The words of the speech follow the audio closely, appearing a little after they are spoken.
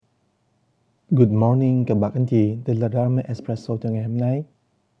Good morning các bạn anh chị, đây là Rama Espresso cho ngày hôm nay.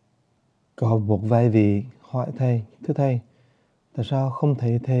 Có một vài vị hỏi thầy, thưa thầy, tại sao không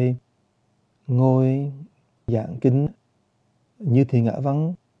thấy thầy ngồi giảng kinh như Thị Ngã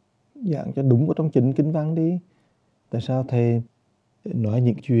Văn, giảng cho đúng vào trong chính kinh văn đi. Tại sao thầy nói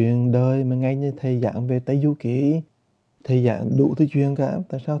những chuyện đời mà ngay như thầy giảng về Tây Du Ký, thầy giảng đủ thứ chuyện cả,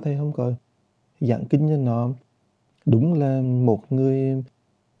 tại sao thầy không có giảng kinh cho nó đúng là một người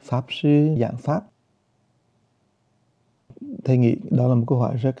Pháp sư giảng Pháp? Thầy nghĩ đó là một câu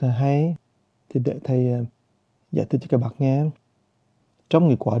hỏi rất là hay. Thì để thầy giải thích cho các bạn nghe. Trong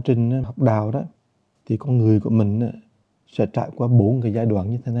cái quá trình học đạo đó thì con người của mình sẽ trải qua 4 cái giai đoạn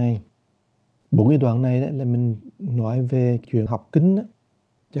như thế này. 4 giai đoạn này là mình nói về chuyện học kinh đó,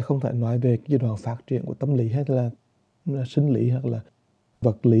 chứ không phải nói về cái giai đoạn phát triển của tâm lý hay là sinh lý hoặc là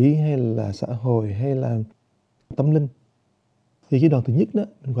vật lý hay là xã hội hay là tâm linh. Thì giai đoạn thứ nhất đó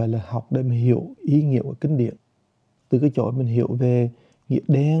mình gọi là học để mình hiểu ý nghĩa của kinh điển. Từ cái chỗ mình hiểu về nghĩa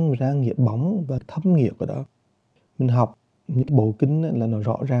đen ra nghĩa bóng và thâm nghĩa của đó. Mình học những bộ kinh là nó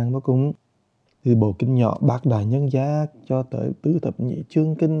rõ ràng vô cùng, từ bộ kinh nhỏ Bát Đại Nhân Giác cho tới Tứ Thập Nhị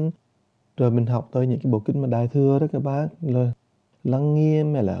Chương Kinh, rồi mình học tới những cái bộ kinh mà Đại Thừa đó các bác, là Lăng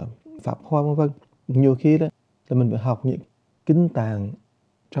Nghiêm hay là Pháp Hoa vân vân. Nhiều khi đó là mình phải học những kinh tạng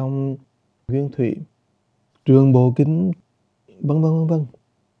trong Nguyên Thủy, Trường Bộ Kinh vân vân vân vân.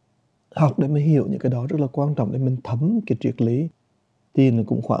 Học để mình hiểu những cái đó rất là quan trọng để mình thấm cái triết lý. Thì nó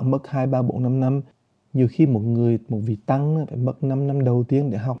cũng khoảng mất 2, 3, 4, 5 năm. Nhiều khi một vị tăng phải mất 5 năm đầu tiên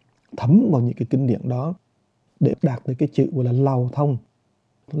để học thấm vào những cái kinh điển đó để đạt tới cái chữ gọi là lầu thông.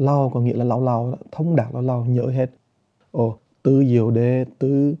 Lầu có nghĩa là lầu, thông đạt là lầu, nhớ hết. Tứ diệu đế,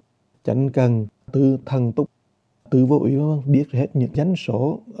 tứ chánh cần, tứ thần túc, tứ vô úy, biết hết những danh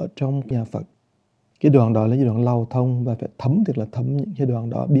số ở trong nhà Phật. Cái đoạn đó là giai đoạn lầu thông và phải thấm, tức là thấm những cái đoạn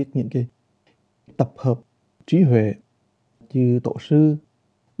đó, biết những cái tập hợp trí huệ như tổ sư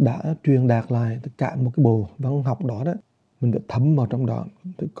đã truyền đạt lại tất cả một cái bộ văn học đó đó. Mình phải thấm vào trong đó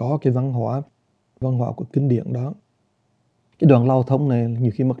để có cái văn hóa của kinh điển đó. Cái đoạn lao thông này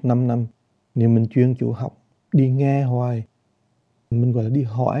nhiều khi mất 5 năm. Nếu mình chuyên chủ học, đi nghe hoài, mình gọi là đi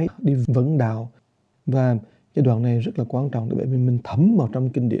hỏi, đi vấn đạo. Và cái đoạn này rất là quan trọng để bởi vì mình thấm vào trong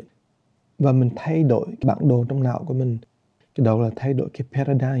kinh điển và mình thay đổi cái bản đồ trong não của mình. Cái đó là thay đổi cái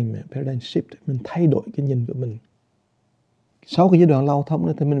paradigm shift, mình thay đổi cái nhìn của mình. Sau cái giai đoạn lao thông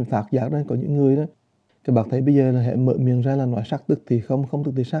này thì mình phát giác ra có những người đó, các bạn thấy bây giờ là hệ mở miệng ra là nói sắc tức thì không, không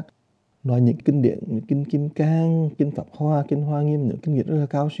tức thì sắc. Nói những kinh điển, những kinh Kim Cang, kinh Pháp Hoa, kinh Hoa Nghiêm, những kinh điển rất là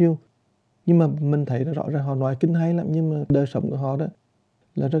cao siêu. Nhưng mà mình thấy rõ ràng họ nói kinh hay lắm, nhưng mà đời sống của họ đó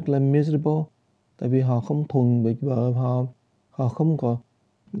là rất là miserable. Tại vì họ không thuần với vợ, họ không có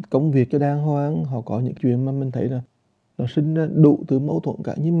công việc cho đàng hoàng, họ có những chuyện mà mình thấy là nó sinh ra đủ thứ mâu thuẫn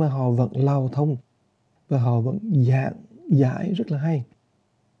cả, nhưng mà họ vẫn lao thông và họ vẫn giải rất là hay.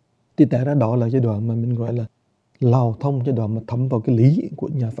 Thì tại ra đó là giai đoạn mà mình gọi là lao thông, giai đoạn mà thấm vào cái lý của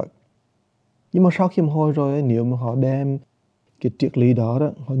nhà Phật. Nhưng mà sau khi mà hồi rồi, nếu mà họ đem cái triết lý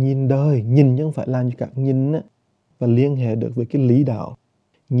đó, họ nhìn đời, nhìn chứ không phải làm như các nhìn á, và liên hệ được với cái lý đạo,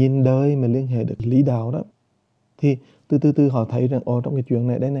 nhìn đời mà liên hệ được lý đạo đó, thì từ họ thấy rằng trong cái chuyện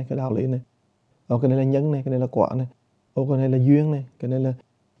này, đây này, cái đạo lý này, cái này là nhân này, cái này là quả này, cái này là duyên này, cái này là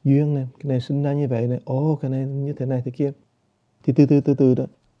duyên này, cái này sinh ra như vậy này, cái này như thế này thế kia. Thì từ đó,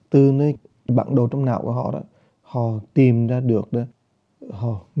 từ nơi bản đồ trong não của họ đó, họ tìm ra được đó,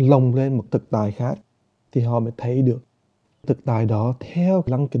 họ lồng lên một thực tại khác, thì họ mới thấy được thực tại đó theo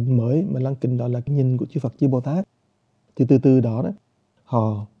lăng kính mới, mà lăng kính đó là cái nhìn của chư Phật, chư Bồ Tát. Thì từ đó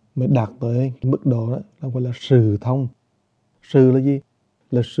họ mới đạt tới cái mức độ đó là gọi là sự thông. Sự là gì?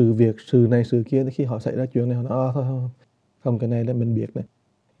 Là sự việc, sự này, sự kia. Khi họ xảy ra chuyện này, họ nói thôi, không, cái này là mình biết này,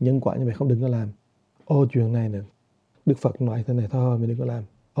 nhân quả như vậy không đừng có làm. Chuyện này nè, Đức Phật nói thế này, thôi mình đừng có làm.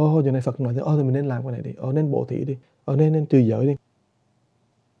 Chuyện này Phật nói thế, thì mình nên làm cái này đi, nên bố thí đi, nên trừ giới đi.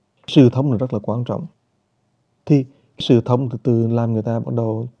 Sự thông là rất là quan trọng. Thì sự thông từ từ làm người ta bắt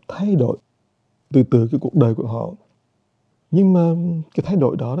đầu thay đổi từ từ cái cuộc đời của họ. Nhưng mà cái thay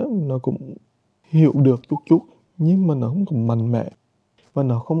đổi đó nó cũng hiểu được chút, nhưng mà nó không có mạnh mẽ và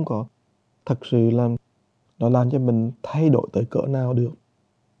nó không có thật sự nó làm cho mình thay đổi tới cỡ nào được.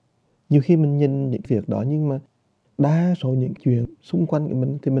 Nhiều khi mình nhìn những việc đó, nhưng mà đa số những chuyện xung quanh của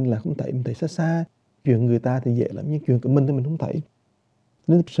mình thì mình lại không thấy, mình thấy xa xa. Chuyện người ta thì dễ lắm, nhưng chuyện của mình thì mình không thấy.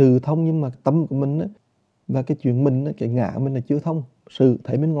 Nên sự thông, nhưng mà tâm của mình và cái chuyện mình cái ngã mình là chưa thông. Sự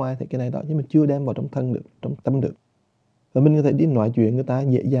thấy bên ngoài thấy cái này đó, nhưng mà chưa đem vào trong thân được, trong tâm được. Và mình có thể đi nói chuyện người ta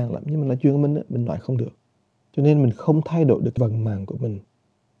dễ dàng lắm, nhưng mà nói chuyện của mình nói không được. Cho nên mình không thay đổi được vận mạng của mình.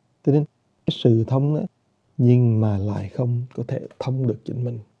 Cho nên cái sự thông nhưng mà lại không có thể thông được chính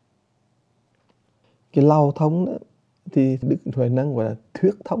mình. Cái lầu thông đó thì Đức Huệ Năng gọi là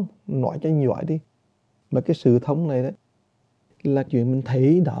thuyết thông, nói cho nhỏ đi. Mà cái sự thông này đó là chuyện mình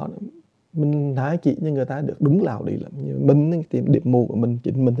thấy đó, mình nói chỉ cho người ta được đúng lào đi lắm. Nhưng mình thì điểm mù của mình,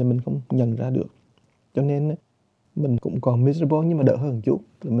 chính mình thì mình không nhận ra được. Cho nên mình cũng còn miserable nhưng mà đỡ hơn chút,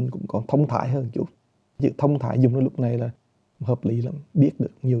 mình cũng còn thông thái hơn chút. Chữ thông thái dùng đến lúc này là hợp lý lắm, biết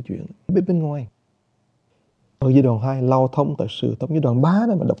được nhiều chuyện, biết bên ngoài. Ở giai đoạn 2 lao thông tới sự thông. Giai đoạn 3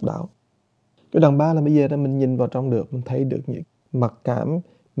 đó mà độc đạo. Cái đoạn 3 là bây giờ đó mình nhìn vào trong được, mình thấy được những mặc cảm,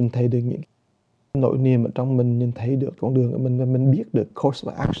 mình thấy được những nỗi niềm ở trong mình, nhìn thấy được con đường của mình, và mình biết được course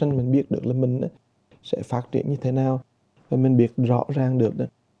of action, mình biết được là mình sẽ phát triển như thế nào, và mình biết rõ ràng được đó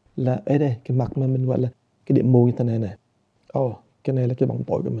là ở đây cái mặt mà mình gọi là cái điểm mù như thế này này, cái này là cái bóng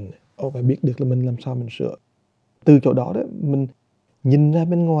tối của mình này. Và biết được là mình làm sao mình sửa. Từ chỗ đó đó mình nhìn ra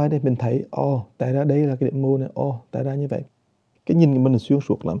bên ngoài đây, mình thấy tại ra đây là cái điểm mù này, tại ra như vậy. Cái nhìn của mình là xuyên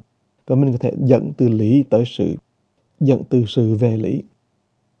suốt lắm, và mình có thể dẫn từ lý tới sự, dẫn từ sự về lý.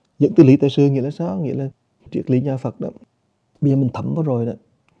 Dẫn từ lý tới sự nghĩa là sao? Nghĩa là triết lý nhà Phật đó, bây giờ mình thấm vào rồi đó,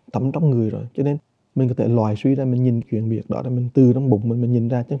 thấm trong người rồi, cho nên mình có thể loại suy ra, mình nhìn chuyện việc đó là mình từ trong bụng mình nhìn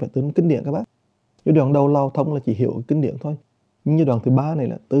ra, chứ không phải từ trong kinh điển các bác. Cái đoạn đầu lao thông là chỉ hiểu kinh điển thôi, nhưng cái đoạn thứ ba này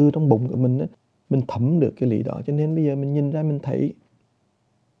là từ trong bụng của mình đó, mình thấm được cái lý đó, cho nên bây giờ mình nhìn ra mình thấy.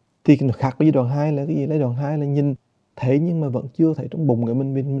 Thì nó khác với giai đoạn 2 là cái gì? Giai đoạn 2 là nhìn thấy nhưng mà vẫn chưa thấy trong bụng của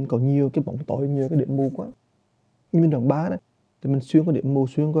mình có nhiều cái bóng tối, nhiều cái điểm mù quá. Nhưng giai đoạn 3 đó thì mình xuyên qua điểm mù,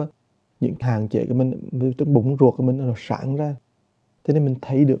 xuyên qua những hạn chế của mình, trong bụng ruột của mình nó sáng ra, thế nên mình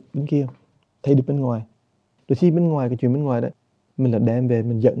thấy được bên kia, thấy được bên ngoài. Rồi khi bên ngoài, cái chuyện bên ngoài đó mình là đem về,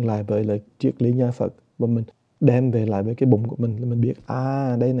 mình dẫn lại với lại triết lý nhà Phật, và mình đem về lại với cái bụng của mình, là mình biết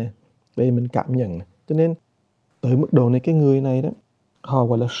đây nè, đây mình cảm nhận này. Cho nên tới mức độ này, cái người này đó họ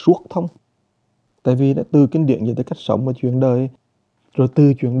gọi là suốt thông. Tại vì đã từ kinh điển về tới cách sống và chuyện đời, rồi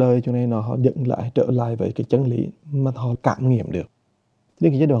từ chuyện đời chỗ này họ dẫn lại, trở lại với cái chân lý mà họ cảm nghiệm được.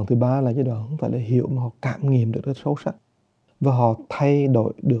 Đến cái giai đoạn thứ ba là giai đoạn không phải là hiểu, mà họ cảm nghiệm được rất sâu sắc, và họ thay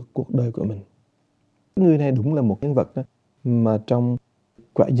đổi được cuộc đời của mình. Người này đúng là một nhân vật đó, mà trong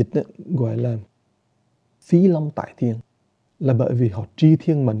quả dịch đó, gọi là phí long tại thiên, là bởi vì họ tri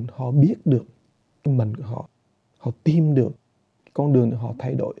thiên mệnh, họ biết được cái mệnh của họ tìm được con đường để họ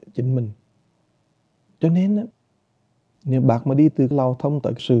thay đổi chính mình. Cho nên đó, nếu bác mà đi từ lao thông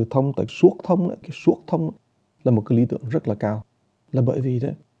tới sự thông tới suốt thông đó, cái suốt thông là một cái lý tưởng rất là cao, là bởi vì đó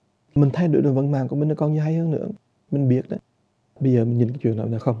mình thay đổi được vận mạng của mình, nó còn hay hơn nữa. Mình biết đó, bây giờ mình nhìn cái chuyện nào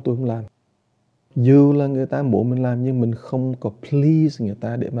là không, tôi không làm. Dù là người ta muốn mình làm, nhưng mình không có please người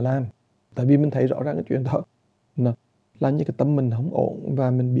ta để mà làm. Tại vì mình thấy rõ ràng cái chuyện đó nó làm như cái tâm mình không ổn,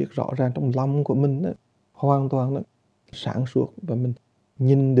 và mình biết rõ ràng trong lòng của mình đó, hoàn toàn đó, sáng suốt, và mình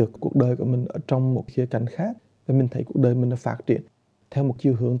nhìn được cuộc đời của mình ở trong một khía cạnh khác, và mình thấy cuộc đời mình nó phát triển theo một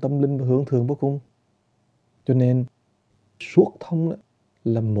chiều hướng tâm linh và hướng thượng vô cùng. Cho nên suốt thông đó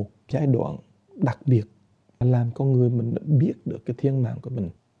là một giai đoạn đặc biệt, làm con người mình biết được cái thiên mạng của mình.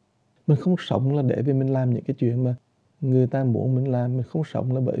 Mình không sống là để vì mình làm những cái chuyện mà người ta muốn mình làm. Mình không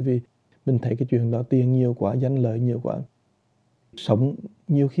sống là bởi vì mình thấy cái chuyện đó tiền nhiều quá, danh lợi nhiều quá. Sống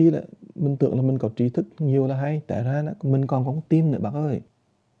nhiều khi là mình tưởng là mình có trí thức nhiều là hay, tại ra mình còn có con tim nữa bác ơi.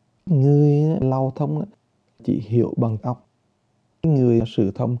 Người lao thông chỉ hiểu bằng óc. Người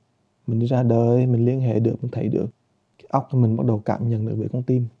sử thông, mình đi ra đời, mình liên hệ được, mình thấy được, cái óc của mình bắt đầu cảm nhận được với con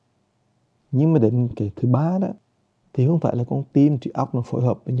tim. Nhưng mà đến cái thứ ba đó thì không phải là con tim, trí óc nó phối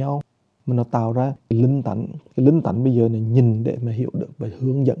hợp với nhau, mà nó tạo ra cái linh tánh. Cái linh tánh bây giờ này nhìn để mà hiểu được và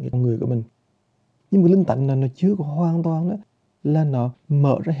hướng dẫn cái con người của mình. Nhưng cái linh tánh là nó chưa có hoàn toàn đó, là nó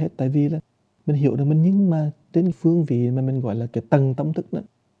mở ra hết. Tại vì là mình hiểu được mình, nhưng mà trên cái phương vị mà mình gọi là cái tầng tâm thức đó,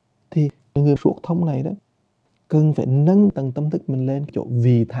 thì người suốt thông này đó cần phải nâng tầng tâm thức mình lên chỗ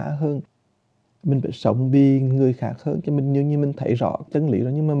vị tha hơn. Mình phải sống vì người khác hơn, cho mình như mình thấy rõ chân lý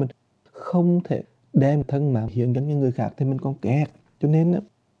rồi, nhưng mà mình không thể đem thân mạng hiện gắn cho người khác thì mình còn kẹt. Cho nên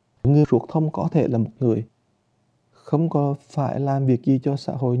người suốt thông có thể là một người không có phải làm việc gì cho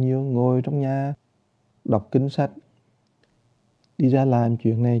xã hội nhiều, ngồi trong nhà đọc kinh sách, đi ra làm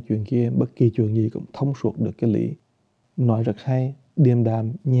chuyện này chuyện kia, bất kỳ chuyện gì cũng thông suốt được cái lý, nói rất hay, điềm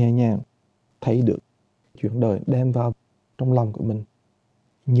đạm, nhẹ nhàng, thấy được chuyện đời đem vào trong lòng của mình.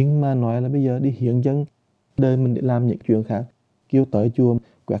 Nhưng mà nói là bây giờ đi hiện dân đời mình để làm những chuyện khác, kêu tới chùa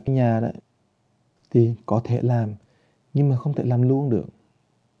quét cái nhà đó, thì có thể làm, nhưng mà không thể làm luôn được.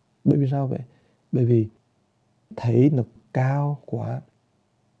 Bởi vì sao vậy? Bởi vì thấy nó cao quá,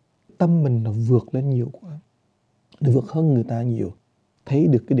 tâm mình nó vượt lên nhiều quá, nó vượt hơn người ta nhiều. Thấy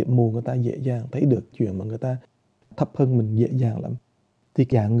được cái điểm mù người ta dễ dàng, thấy được chuyện mà người ta thấp hơn mình dễ dàng lắm. Thì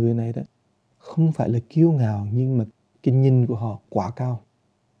dạng người này đó không phải là kiêu ngạo, nhưng mà cái nhìn của họ quá cao.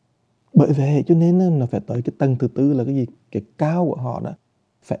 Bởi vậy cho nên á, nó phải tới cái tầng thứ tư là cái gì? Cái cao của họ đó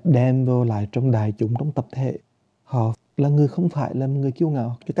phải đem vô lại trong đại chúng, trong tập thể. Họ là người không phải là người kiêu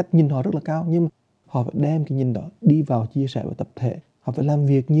ngạo, cái cách nhìn họ rất là cao, nhưng mà họ phải đem cái nhìn đó đi vào chia sẻ với tập thể. Họ phải làm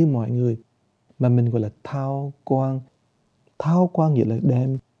việc như mọi người, mà mình gọi là thao quang. Thao quang nghĩa là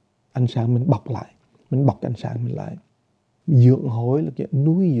đem ánh sáng mình bọc lại, mình bọc cái ánh sáng mình lại. Dưỡng hối là cái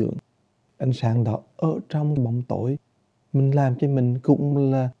nuôi dưỡng ánh sáng đó ở trong bóng tối. Mình làm cho mình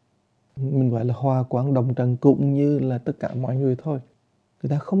cũng là, mình gọi là hòa quang đồng trần, cũng như là tất cả mọi người thôi. Người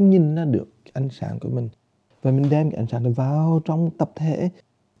ta không nhìn ra được cái ánh sáng của mình. Và mình đem cái ánh sáng đó vào trong tập thể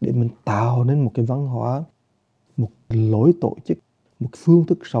để mình tạo nên một cái văn hóa, một lối tổ chức, một phương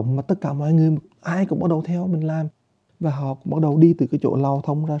thức sống mà tất cả mọi người ai cũng bắt đầu theo mình làm. Và họ cũng bắt đầu đi từ cái chỗ lao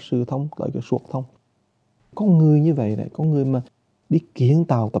thông ra sự thông tới cái suộc thông. Có người như vậy đấy, có người mà đi kiến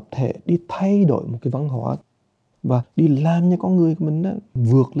tạo tập thể, đi thay đổi một cái văn hóa và đi làm cho con người của mình đó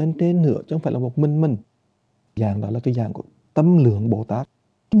vượt lên trên nữa, chứ không phải là một mình. Dạng đó là cái dạng của tâm lượng Bồ Tát.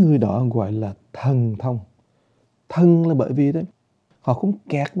 Người đó gọi là thần thông. Thần là bởi vì đấy, họ không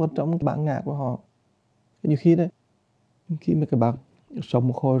kẹt vào trong bản ngã của họ. Nhiều khi đấy, khi mà các bạn sống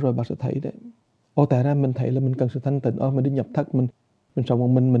một hồi rồi bạn sẽ thấy đấy, tại ra mình thấy là mình cần sự thanh tịnh, mình đi nhập thất, mình sống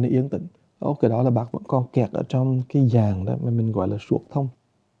một mình yên tĩnh. Cái đó là bạn vẫn còn kẹt ở trong cái dạng đó mà mình gọi là suộc thông.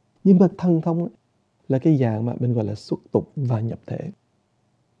 Nhưng mà thần thông ấy, là cái dạng mà mình gọi là xuất tục và nhập thể.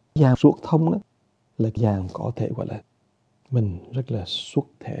 Dạng suộc thông đó là dạng có thể gọi là mình rất là xuất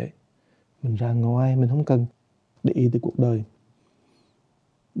thể. Mình ra ngoài, mình không cần để ý tới cuộc đời.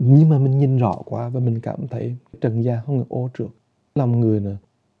 Nhưng mà mình nhìn rõ quá và mình cảm thấy trần gian không ngừng ô trượt. Lòng người nó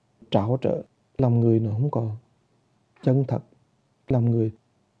tráo trở, lòng người nó không có chân thật, lòng người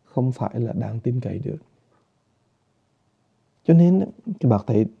không phải là đáng tin cậy được. Cho nên các bạn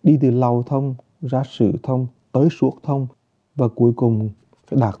thấy đi từ lầu thông ra sự thông tới suốt thông và cuối cùng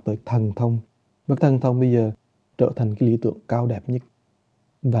phải đạt tới thần thông. Và thần thông bây giờ trở thành cái lý tưởng cao đẹp nhất.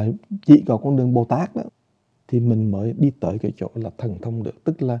 Và chỉ có con đường Bồ Tát đó thì mình mới đi tới cái chỗ là thần thông được.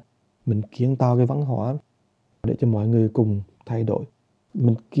 Tức là mình kiến tạo cái văn hóa để cho mọi người cùng thay đổi.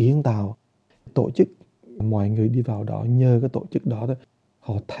 Mình kiến tạo tổ chức, mọi người đi vào đó, nhờ cái tổ chức đó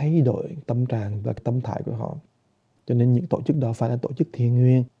họ thay đổi tâm trạng và tâm thái của họ. Cho nên những tổ chức đó phải là tổ chức thiện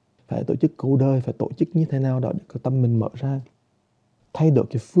nguyện, phải là tổ chức cứu đời, phải tổ chức như thế nào đó để có tâm mình mở ra. Thay đổi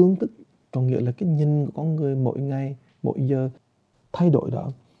cái phương thức, có nghĩa là cái nhìn của con người mỗi ngày, mỗi giờ, thay đổi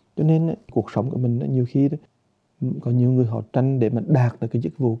đó. Cho nên cuộc sống của mình nhiều khi có nhiều người họ tranh để mà đạt được cái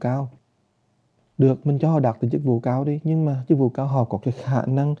chức vụ cao. Được, mình cho họ đạt được chức vụ cao đi, nhưng mà chức vụ cao họ có cái khả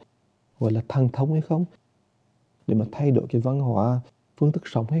năng gọi là thần thông hay không? Để mà thay đổi cái văn hóa, phương thức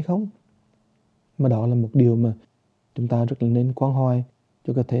sống hay không? Mà đó là một điều mà chúng ta rất là nên quan hoài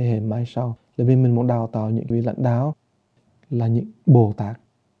cho các thế hệ mai sau. Là vì mình muốn đào tạo những vị lãnh đạo là những Bồ Tát.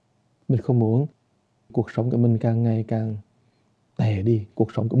 Mình không muốn cuộc sống của mình càng ngày càng tệ đi. Cuộc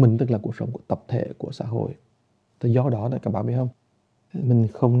sống của mình tức là cuộc sống của tập thể, của xã hội. Thì do đó các bạn biết không? Mình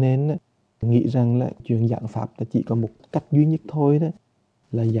không nên nghĩ rằng là chuyện giảng pháp là chỉ có một cách duy nhất thôi đó,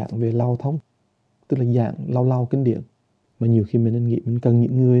 là giảng về lao thông, tức là giảng lau kinh điển. Mà nhiều khi mình nên nghĩ mình cần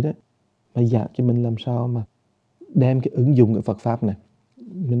những người đó mà giảng cho mình làm sao mà đem cái ứng dụng của Phật Pháp này,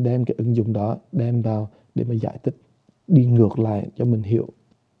 mình đem cái ứng dụng đó đem vào để mà giải thích, đi ngược lại cho mình hiểu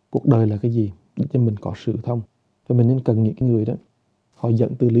cuộc đời là cái gì, để cho mình có sự thông. Và mình nên cần những cái người đó họ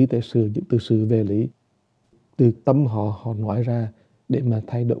dẫn từ lý tới sự, dẫn từ sự về lý, từ tâm họ nói ra để mà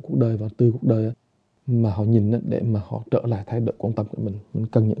thay đổi cuộc đời, và từ cuộc đời mà họ nhìn để mà họ trở lại thay đổi quan tâm của mình. Mình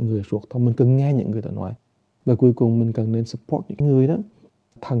cần những người suộc thông, mình cần nghe những người ta nói. Và cuối cùng mình cần nên support những người đó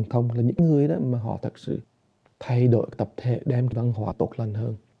thần thông, là những người đó mà họ thật sự thay đổi tập thể, đem văn hóa tốt lành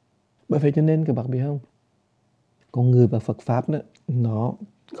hơn. Bởi vậy cho nên các bạn biết không, con người và Phật Pháp đó, nó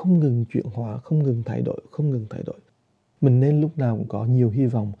không ngừng chuyển hóa, không ngừng thay đổi, không ngừng thay đổi. Mình nên lúc nào cũng có nhiều hy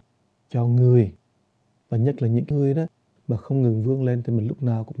vọng cho người, và nhất là những người đó mà không ngừng vươn lên thì mình lúc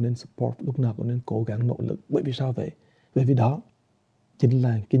nào cũng nên support, lúc nào cũng nên cố gắng nỗ lực. Bởi vì sao vậy? Bởi vì đó chính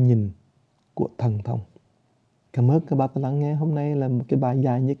là cái nhìn của thần thông. Cảm ơn các bạn đã lắng nghe. Hôm nay là một cái bài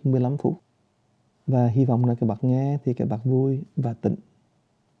dài nhất 15 phút. Và hy vọng là các bạn nghe thì các bạn vui và tỉnh.